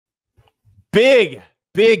Big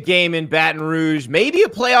game in Baton Rouge. Maybe a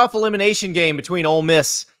playoff elimination game between Ole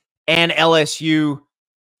Miss and LSU.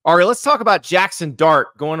 All right, let's talk about Jaxson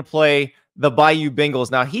Dart going to play the Bayou Bengals.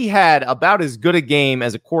 Now, he had about as good a game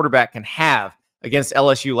as a quarterback can have against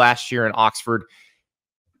LSU last year in Oxford.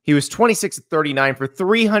 He was 26-39 for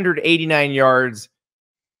 389 yards,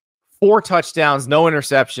 4 touchdowns, no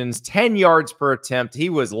interceptions, 10 yards per attempt. He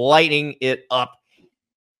was lighting it up.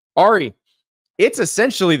 Ari, it's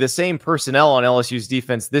essentially the same personnel on LSU's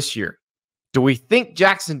defense this year. Do we think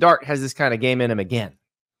Jaxson Dart has this kind of game in him again?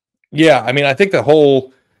 Yeah, I mean, I think the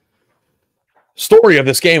whole story of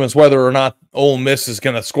this game is whether or not Ole Miss is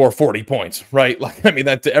going to score 40 points, right? Like, I mean,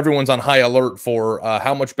 that everyone's on high alert for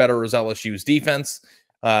how much better is LSU's defense,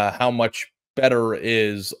 how much better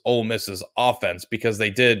is Ole Miss's offense, because they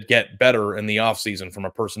did get better in the offseason from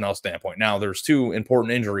a personnel standpoint. Now, there's 2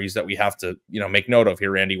 important injuries that we have to, make note of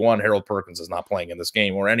here, Andy. One, Harold Perkins is not playing in this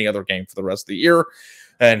game or any other game for the rest of the year.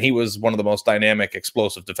 And he was one of the most dynamic,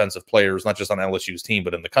 explosive defensive players, not just on LSU's team,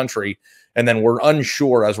 but in the country. And then we're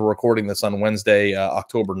unsure, as we're recording this on Wednesday,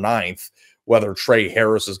 October 9th, whether Trey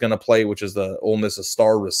Harris is going to play, which is the Ole Miss's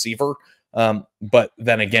star receiver. But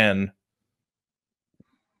then again,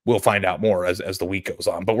 we'll find out more as the week goes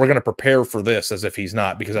on. But we're going to prepare for this as if he's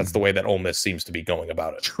not, because that's the way that Ole Miss seems to be going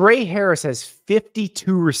about it. Trey Harris has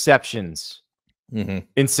 52 receptions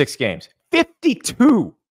in 6 games.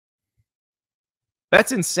 52!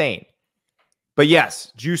 That's insane. But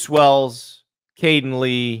yes, Juice Wells, Caden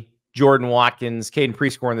Lee, Jordan Watkins, Caden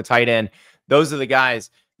Prescore in the tight end. Those are the guys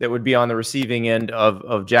that would be on the receiving end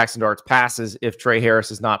of Jaxson Dart's passes if Trey Harris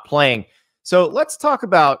is not playing. So let's talk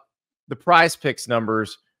about the Prize Picks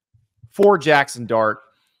numbers for Jaxson Dart.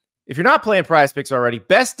 If you're not playing Prize Picks already,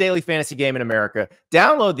 best daily fantasy game in America.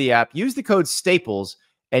 Download the app, use the code STAPLES,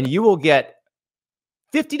 and you will get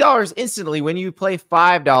 $50 instantly when you play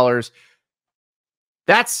 $5.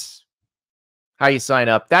 That's how you sign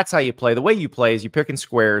up. That's how you play. The way you play is you pick in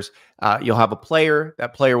squares. You'll have a player.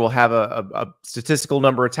 That player will have a statistical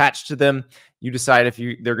number attached to them. You decide if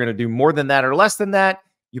they're going to do more than that or less than that.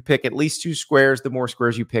 You pick at least 2 squares. The more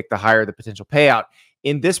squares you pick, the higher the potential payout.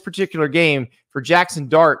 In this particular game, for Jaxson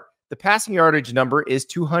Dart, the passing yardage number is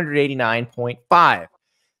 289.5.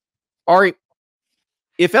 Ari,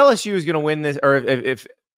 if LSU is going to win this, or if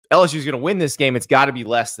LSU is going to win this game, it's got to be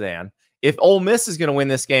less than. If Ole Miss is going to win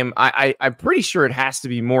this game, I'm pretty sure it has to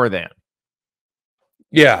be more than.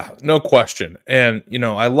 Yeah, no question. And,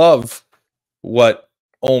 I love what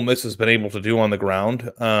Ole Miss has been able to do on the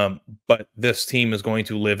ground, but this team is going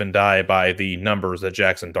to live and die by the numbers that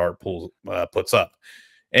Jaxson Dart puts up.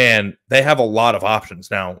 And they have a lot of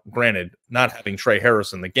options. Now, granted, not having Trey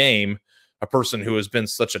Harris in the game, a person who has been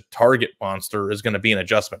such a target monster is going to be an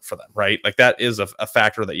adjustment for them, right? Like, that is a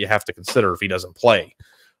factor that you have to consider if he doesn't play.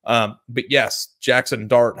 But yes, Jaxson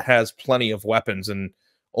Dart has plenty of weapons, and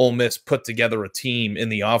Ole Miss put together a team in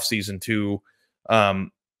the offseason to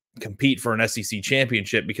compete for an SEC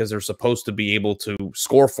championship because they're supposed to be able to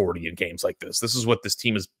score 40 in games like this. This is what this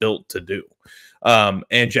team is built to do. And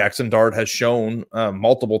Jaxson Dart has shown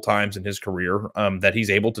multiple times in his career that he's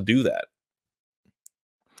able to do that.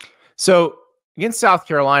 So against South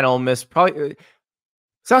Carolina, Ole Miss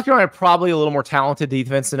South Carolina probably a little more talented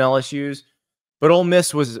defense than LSU's. But Ole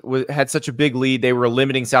Miss had such a big lead. They were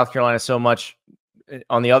limiting South Carolina so much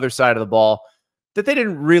on the other side of the ball that they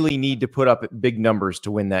didn't really need to put up big numbers to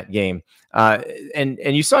win that game. And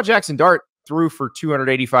you saw Jaxson Dart threw for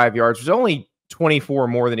 285 yards, which was only 24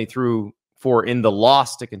 more than he threw for in the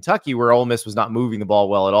loss to Kentucky, where Ole Miss was not moving the ball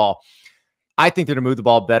well at all. I think they're going to move the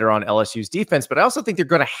ball better on LSU's defense, but I also think they're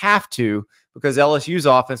going to have to, because LSU's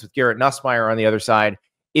offense with Garrett Nussmeier on the other side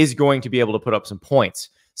is going to be able to put up some points.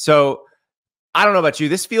 So I don't know about you.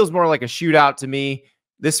 This feels more like a shootout to me.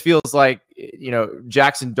 This feels like,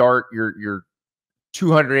 Jaxson Dart, your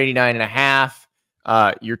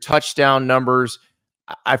 289.5, your touchdown numbers.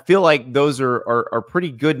 I feel like those are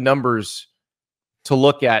pretty good numbers to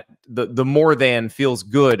look at. The more than feels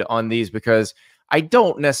good on these, because I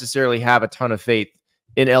don't necessarily have a ton of faith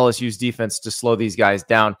in LSU's defense to slow these guys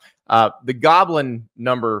down. The Goblin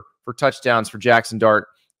number for touchdowns for Jaxson Dart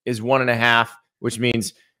is 1.5, which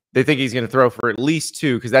means they think he's going to throw for at least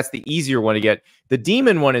 2, because that's the easier one to get. The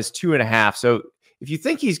Demon one is 2.5. So if you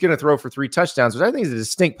think he's going to throw for 3 touchdowns, which I think is a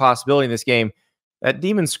distinct possibility in this game, that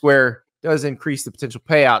Demon square does increase the potential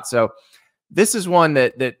payout. So this is one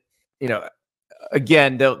that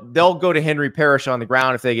again, they'll go to Henry Parrish on the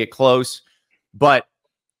ground if they get close, but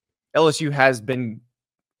LSU has been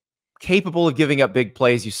capable of giving up big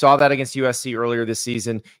plays. You saw that against USC earlier this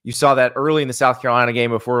season. You saw that early in the South Carolina game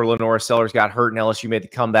before Lenora Sellers got hurt and LSU made the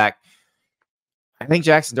comeback. I think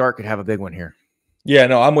Jaxson Dart could have a big one here. Yeah,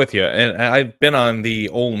 no, I'm with you. And I've been on the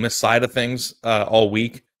Ole Miss side of things all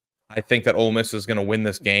week. I think that Ole Miss is going to win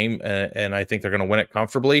this game, and I think they're going to win it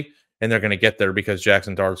comfortably, and they're going to get there because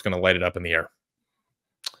Jaxson Dart is going to light it up in the air.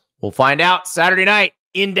 We'll find out Saturday night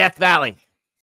in Death Valley.